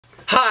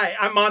Hi,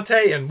 I'm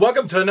Monte, and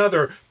welcome to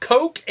another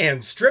Coke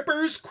and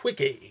Strippers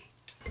Quickie.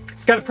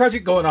 Got a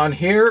project going on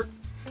here,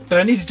 but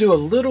I need to do a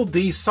little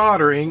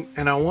desoldering,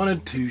 and I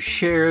wanted to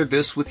share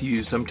this with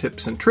you, some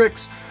tips and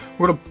tricks.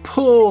 We're going to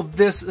pull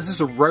this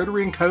is a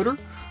Rotary Encoder.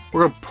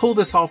 We're going to pull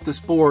this off this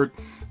board.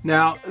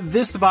 Now,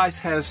 this device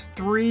has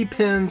 3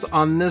 pins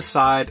on this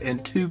side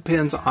and 2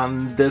 pins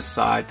on this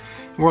side.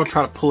 And we're going to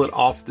try to pull it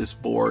off this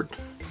board.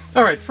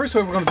 All right, first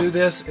way we're going to do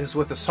this is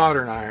with a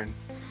soldering iron.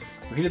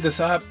 We heated this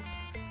up,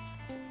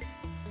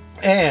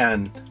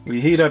 and we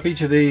heat up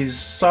each of these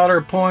solder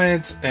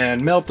points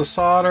and melt the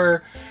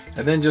solder,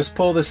 and then just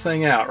pull this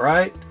thing out,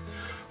 right?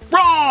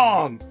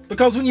 Wrong!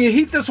 Because when you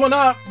heat this one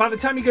up, by the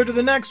time you go to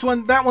the next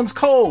one, that one's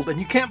cold and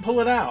you can't pull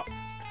it out.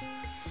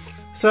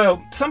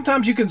 So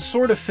sometimes you can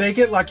sort of fake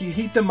it, like you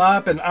heat them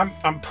up, and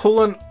I'm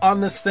pulling on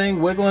this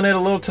thing, wiggling it a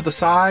little to the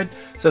side,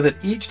 so that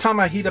each time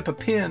I heat up a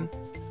pin,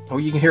 oh,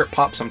 you can hear it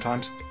pop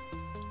sometimes.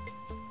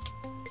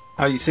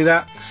 Oh, you see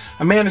that?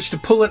 I managed to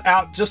pull it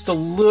out just a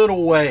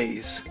little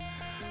ways.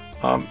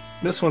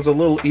 This one's a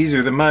little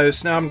easier than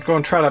most. Now I'm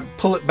going to try to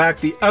pull it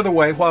back the other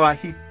way while I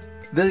heat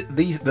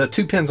the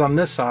 2 pins on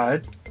this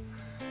side.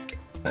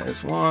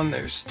 There's 1,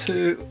 there's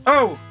 2.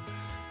 Oh!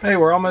 Hey,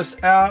 we're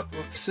almost out.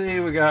 Let's see,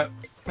 we got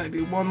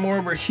maybe 1 more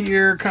over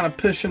here, kind of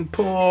push and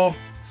pull.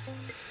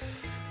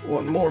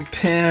 1 more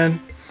pin.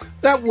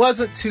 That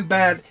wasn't too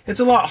bad. It's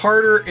a lot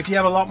harder if you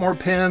have a lot more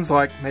pins,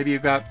 like maybe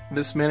you've got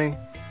this many.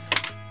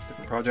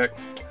 Different project.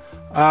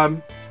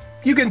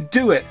 You can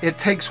do it. It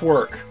takes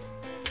work.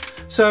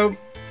 So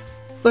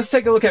let's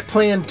take a look at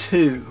plan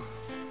 2.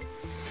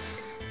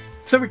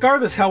 So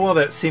regardless how well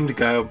that seemed to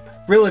go,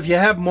 really if you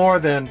have more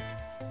than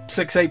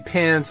 6-8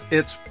 pins,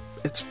 it's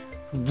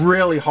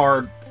really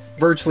hard,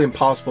 virtually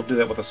impossible to do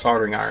that with a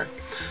soldering iron.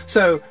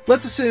 So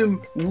let's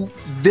assume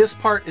this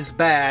part is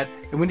bad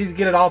and we need to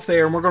get it off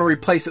there, and we're going to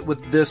replace it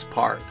with this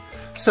part.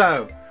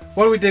 So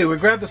what do? We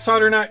grab the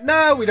soldering iron?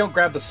 No, we don't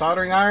grab the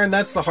soldering iron.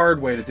 That's the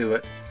hard way to do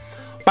it.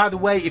 By the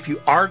way, if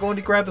you are going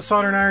to grab the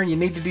soldering iron, you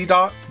need to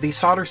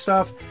desolder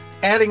stuff.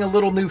 Adding a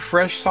little new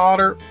fresh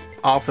solder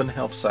often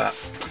helps that.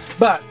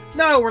 But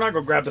no, we're not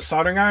going to grab the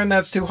soldering iron.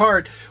 That's too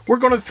hard. We're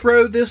going to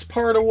throw this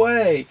part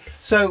away.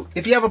 So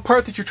if you have a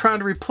part that you're trying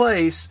to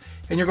replace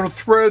and you're going to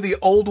throw the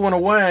old one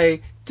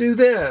away, do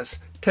this.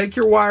 Take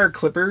your wire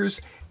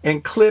clippers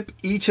and clip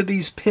each of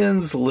these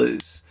pins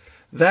loose.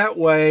 That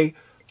way,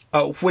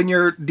 when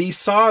you're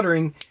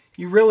desoldering,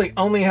 you really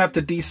only have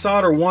to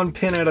desolder 1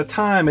 pin at a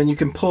time, and you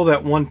can pull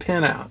that 1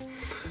 pin out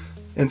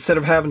instead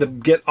of having to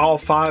get all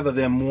 5 of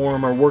them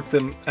warm or work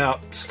them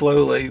out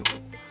slowly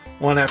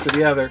one after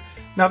the other.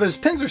 Now those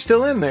pins are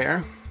still in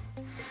there.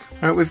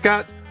 All right, we've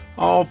got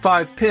all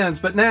 5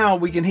 pins, but now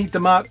we can heat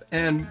them up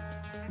and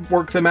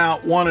work them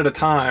out 1 at a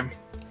time,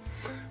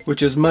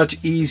 which is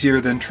much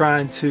easier than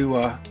trying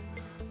to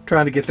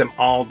get them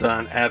all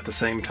done at the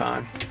same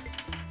time.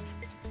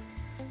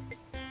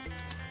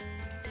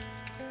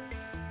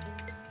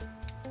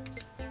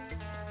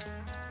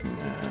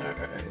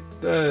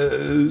 Alright,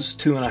 those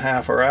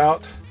 2.5 are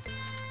out.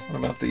 What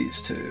about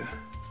these 2?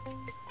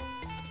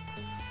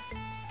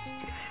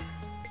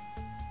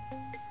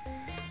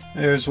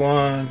 There's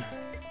 1.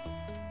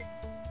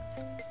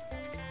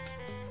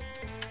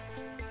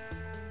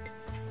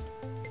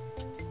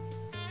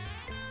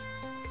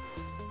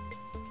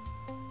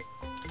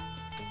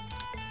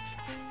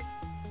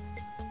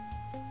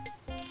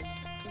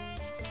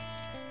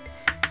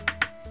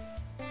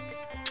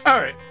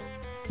 Alright,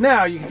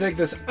 now you can take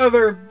this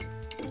other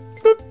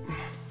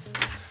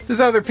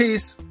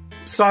piece,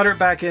 solder it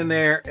back in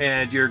there,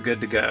 and you're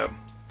good to go.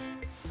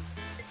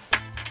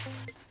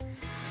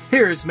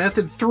 Here's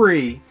method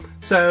 3.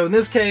 So in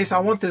this case, I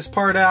want this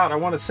part out, I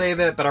want to save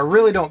it, but I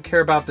really don't care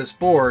about this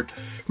board.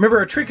 Remember,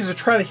 our trick is to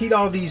try to heat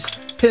all these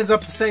pins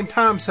up at the same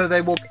time so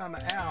they will come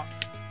out.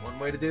 One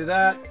way to do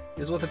that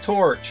is with a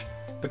torch,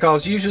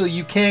 because usually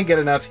you can get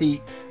enough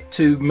heat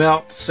to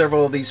melt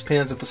several of these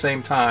pins at the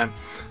same time.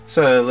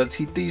 So let's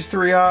heat these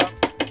 3 up,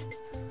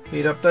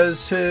 heat up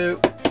those 2.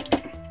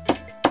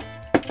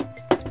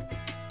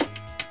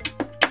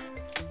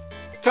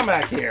 Come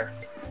back here.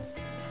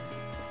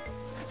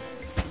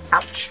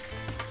 Ouch.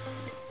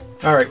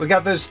 All right, we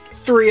got those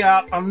 3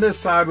 out on this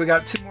side. We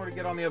got 2 more to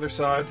get on the other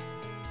side.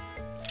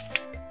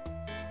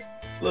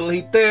 Little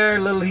heat there,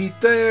 little heat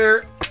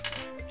there.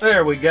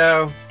 There we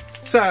go.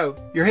 So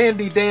your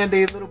handy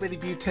dandy little bitty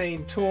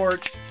butane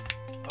torch.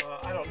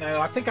 I don't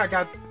know. I think I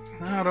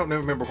don't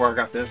remember where I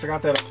got this. I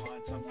got that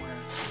online somewhere.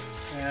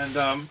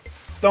 And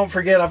don't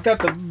forget, I've got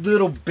the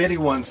little bitty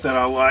ones that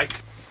I like.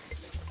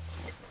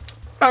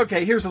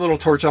 Okay, here's a little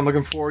torch I'm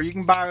looking for. You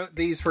can buy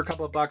these for a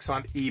couple of bucks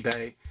on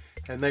eBay,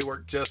 and they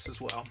work just as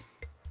well.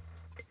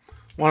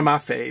 One of my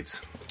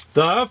faves.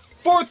 The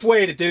 4th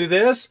way to do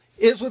this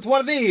is with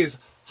one of these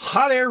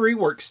hot air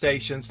rework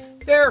stations.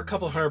 They're a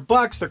couple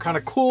 $100. They're kind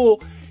of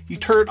cool. You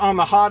turn on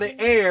the hot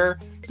air.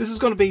 This is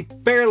going to be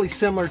fairly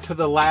similar to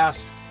the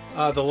last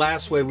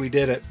way we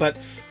did it, but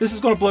this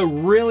is going to blow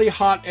really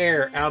hot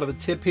air out of the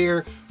tip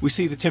here. We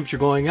see the temperature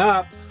going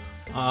up.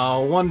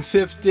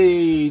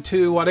 150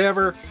 to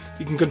whatever.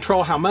 You can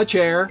control how much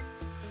air,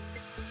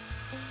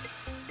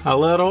 how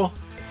little.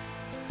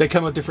 They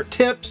come with different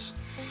tips.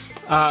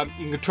 You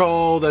can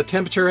control the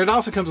temperature. It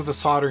also comes with a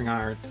soldering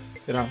iron.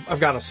 You know, I've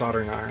got a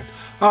soldering iron.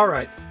 All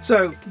right,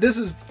 so this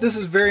is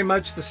very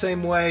much the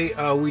same way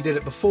we did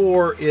it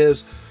before.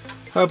 Is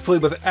hopefully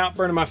without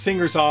burning my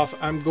fingers off,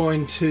 I'm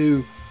going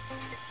to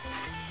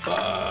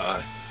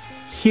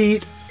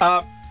heat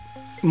up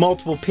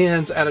multiple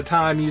pins at a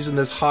time using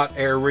this hot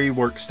Air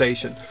Rework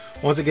Station.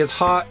 Once it gets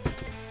hot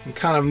and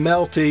kind of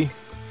melty,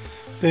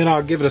 then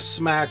I'll give it a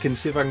smack and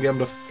see if I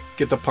can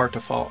get the part to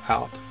fall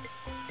out.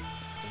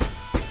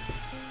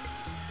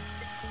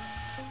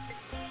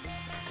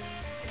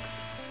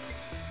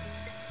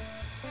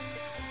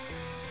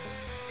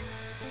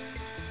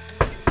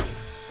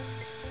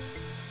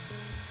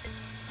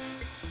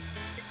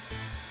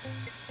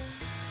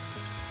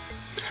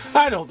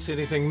 I don't see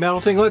anything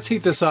melting. Let's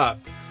heat this up.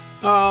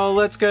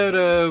 Let's go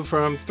to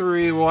from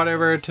 3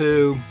 whatever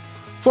to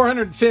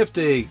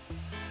 450.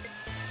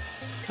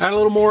 Add a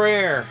little more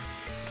air.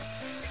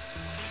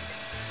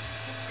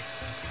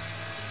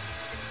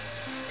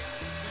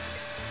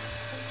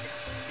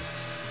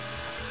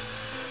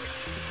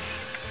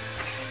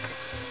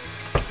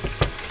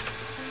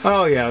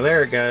 Oh yeah,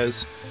 there it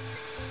goes.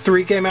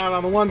 3 came out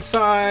on the one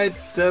side,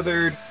 the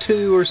other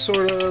 2 are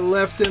sort of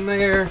left in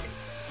there.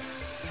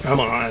 Come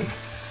on.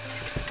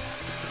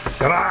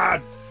 Come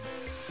on!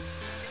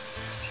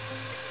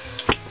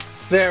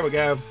 There we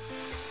go.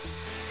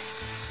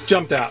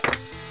 Jumped out.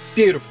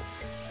 Beautiful.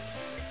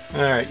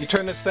 Alright, you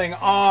turn this thing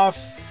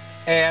off,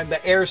 and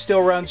the air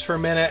still runs for a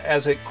minute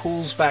as it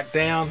cools back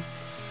down.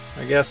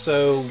 I guess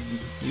so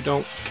you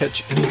don't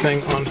catch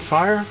anything on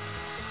fire.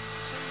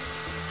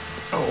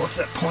 Oh, what's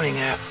that pointing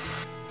at?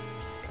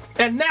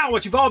 And now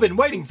what you've all been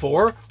waiting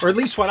for, or at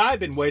least what I've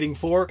been waiting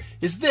for,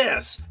 is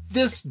this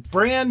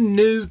brand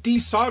new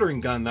desoldering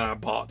gun that I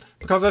bought.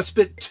 Because I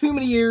spent too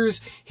many years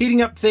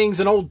heating up things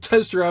in old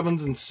toaster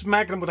ovens and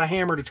smacking them with a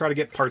hammer to try to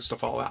get parts to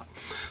fall out.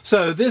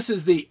 So this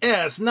is the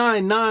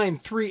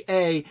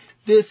S993A.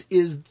 This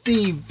is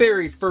the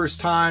very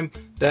first time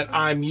that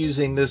I'm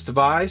using this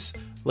device.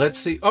 Let's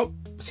see. Oh,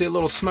 see a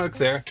little smoke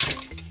there.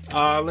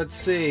 Let's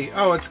see.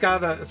 Oh, it's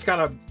got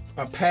a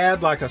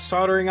pad like a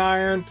soldering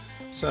iron.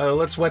 So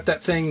let's wet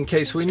that thing in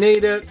case we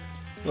need it.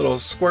 A little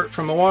squirt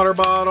from the water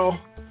bottle.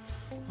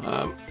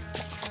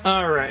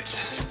 All right.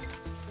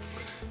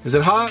 Is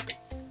it hot?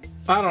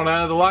 I don't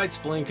know. The light's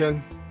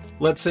blinking.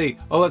 Let's see.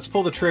 Oh, let's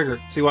pull the trigger.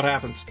 See what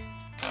happens.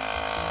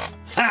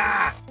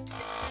 Ha!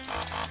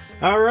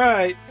 All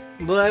right.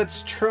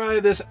 Let's try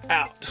this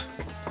out.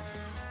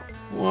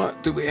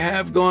 What do we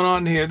have going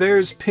on here?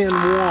 There's pin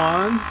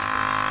 1.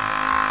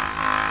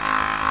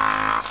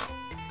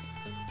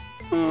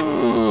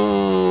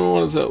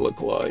 What does that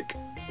look like?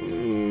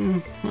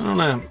 I don't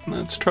know.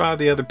 Let's try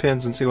the other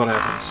pins and see what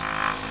happens.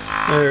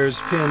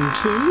 There's pin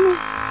 2.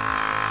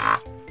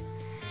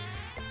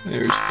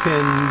 There's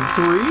pin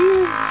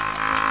 3.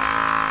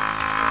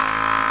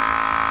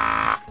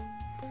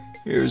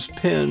 Here's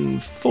pin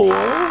 4.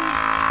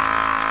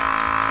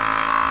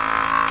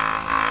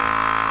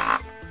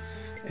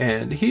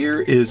 And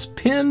here is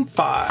pin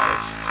 5.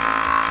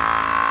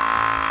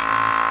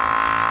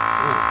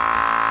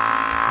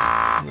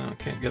 No, I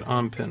can't get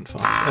on pin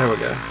 5. There we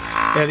go.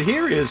 And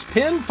here is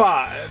pin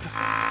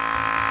 5.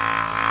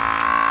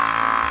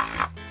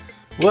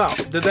 Well,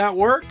 did that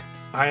work?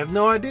 I have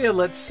no idea.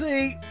 Let's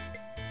see.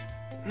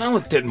 No,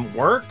 it didn't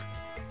work.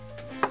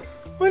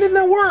 Why didn't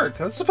that work?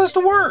 That's supposed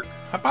to work.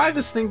 I buy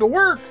this thing to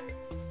work.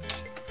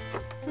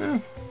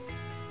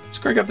 Let's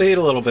crank up the heat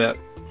a little bit.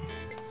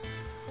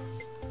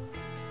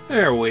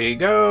 There we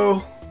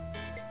go.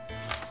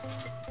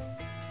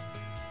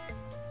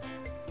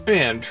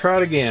 And try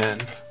it again.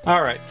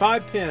 Alright,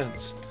 5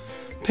 pins.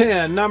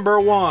 Pin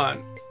number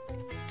 1.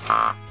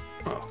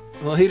 Oh,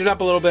 we'll heat it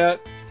up a little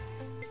bit.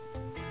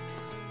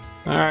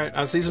 Alright,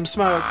 I see some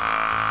smoke.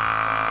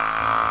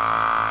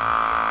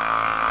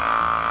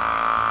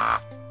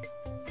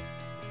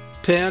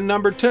 Pin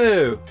number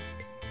 2.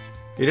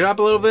 Heat it up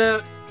a little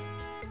bit.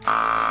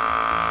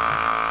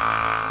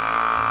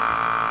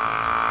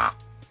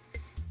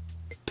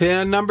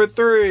 Pin number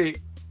 3.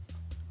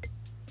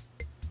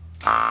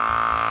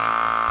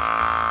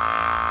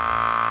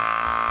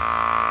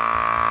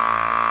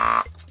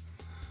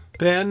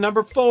 Pin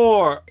number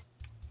 4.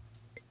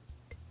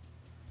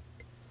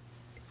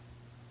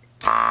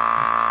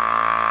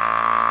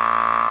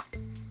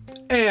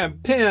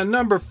 And pin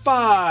number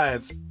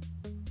 5.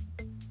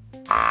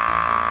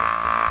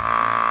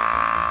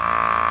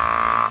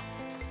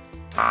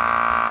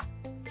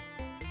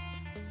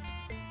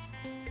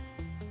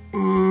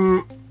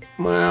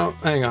 Well,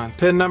 hang on.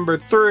 Pin number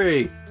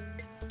 3.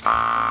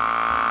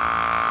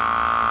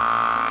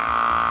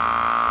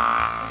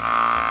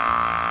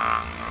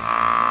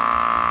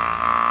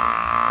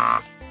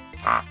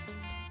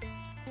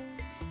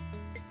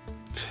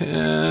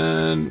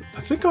 Pin...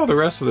 I think all the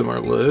rest of them are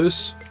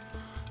loose.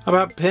 How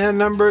about pin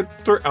number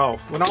 3? Oh,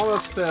 when all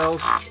else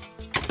fails...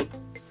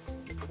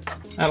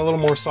 Add a little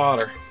more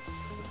solder.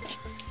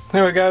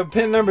 There we go,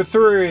 pin number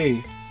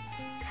 3.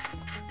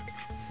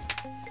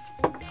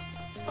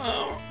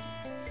 Oh.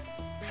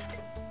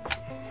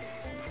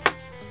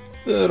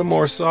 A little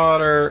more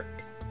solder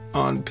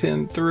on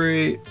pin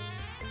 3.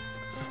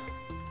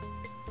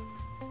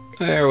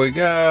 There we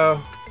go.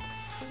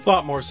 A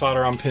lot more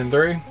solder on pin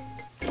 3.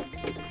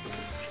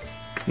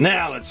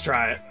 Now let's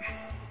try it.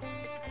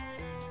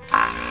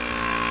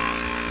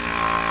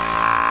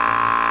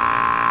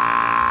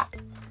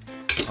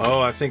 Oh,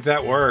 I think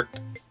that worked.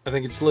 I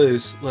think it's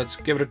loose. Let's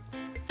give it a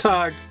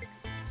tug.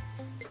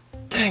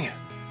 Dang it.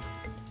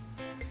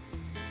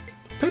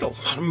 I paid a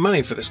lot of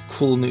money for this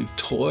cool new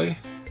toy.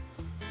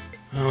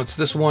 Oh, it's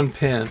this one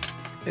pin.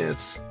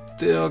 It's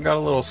still got a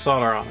little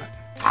solder on it.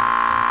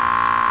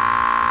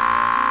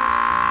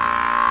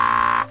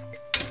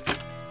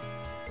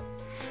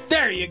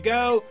 There you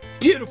go.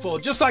 Beautiful.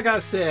 Just like I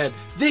said,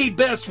 the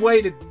best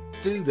way to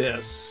do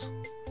this.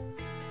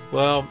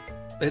 Well,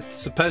 it's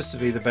supposed to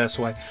be the best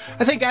way.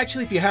 I think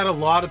actually if you had a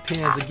lot of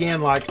pins,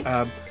 again, like,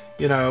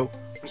 you know,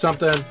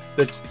 something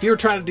that if you were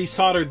trying to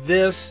desolder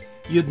this,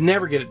 you'd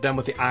never get it done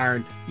with the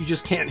iron. You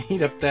just can't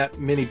heat up that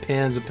many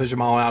pins and push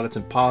them all out. It's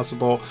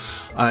impossible.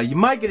 You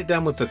might get it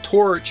done with the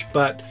torch,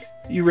 but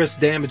you risk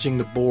damaging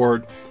the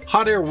board.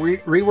 Hot air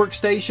rework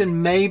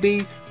station,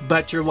 maybe,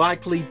 but you're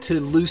likely to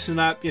loosen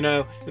up. You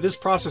know, if this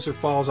processor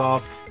falls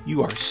off,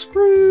 you are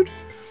screwed.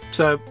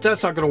 So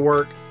that's not going to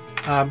work.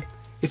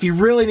 If you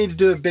really need to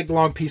do a big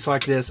long piece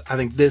like this, I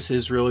think this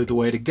is really the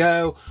way to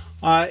go.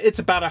 It's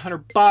about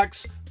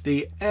 $100.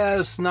 The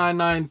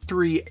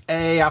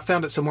S993A, I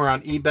found it somewhere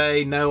on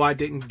eBay. No, I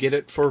didn't get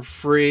it for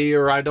free,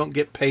 or I don't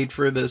get paid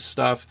for this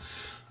stuff.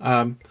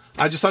 I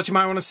just thought you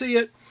might want to see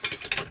it.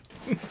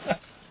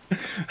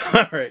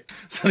 All right,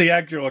 so the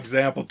actual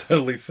example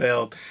totally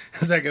failed.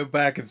 As I go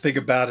back and think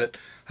about it,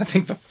 I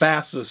think the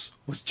fastest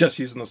was just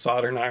using the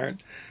soldering iron,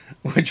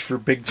 which for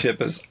big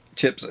chips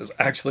is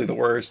actually the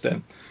worst,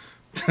 and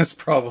this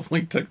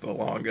probably took the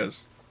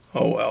longest.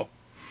 Oh well.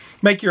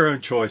 Make your own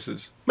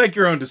choices. Make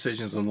your own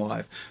decisions in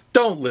life.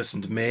 Don't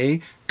listen to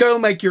me. Go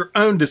make your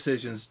own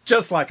decisions,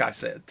 just like I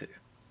said to.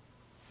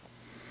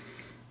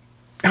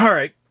 All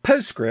right,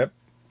 postscript.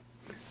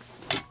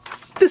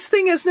 This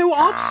thing has no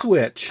off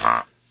switch.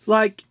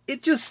 Like,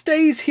 it just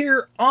stays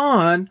here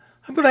on.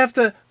 I'm going to have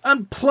to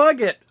unplug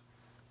it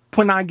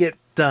when I get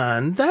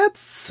done. That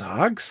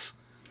sucks.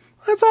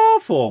 That's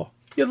awful.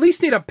 You at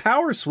least need a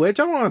power switch.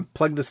 I don't want to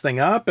plug this thing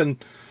up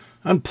and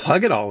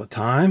unplug it all the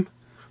time.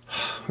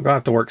 I'm going to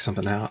have to work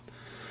something out.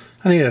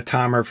 I need a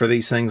timer for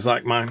these things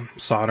like my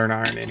soldering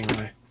iron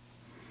anyway.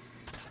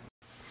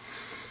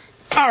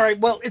 Alright,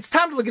 well, it's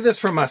time to look at this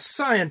from a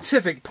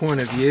scientific point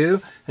of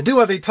view and do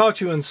what they taught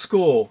you in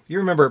school. You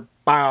remember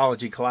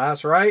biology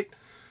class, right?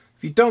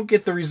 If you don't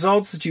get the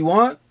results that you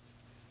want,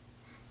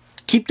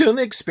 keep doing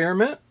the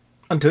experiment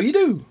until you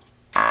do.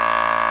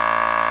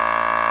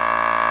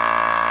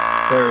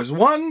 There's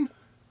one.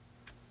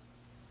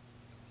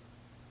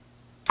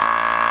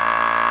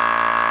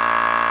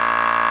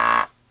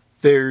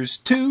 There's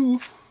 2.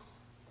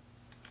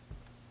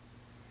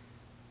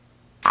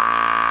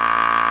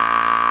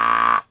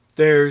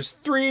 There's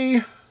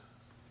 3.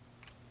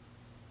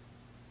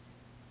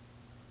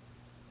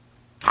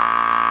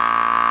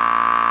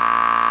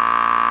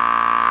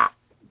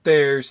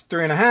 There's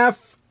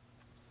 3.5.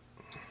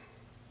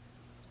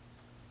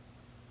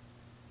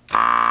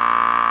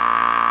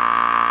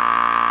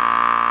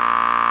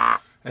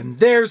 And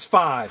there's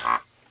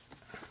 5.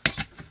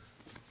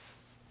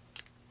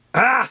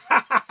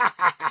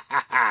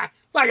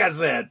 Like I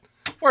said,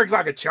 works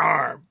like a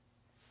charm.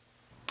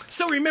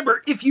 So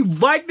remember, if you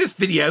like this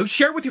video,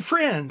 share it with your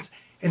friends.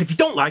 And if you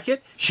don't like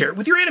it, share it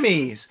with your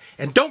enemies.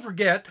 And don't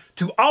forget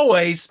to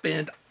always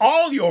spend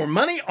all your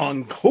money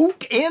on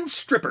coke and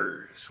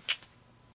strippers.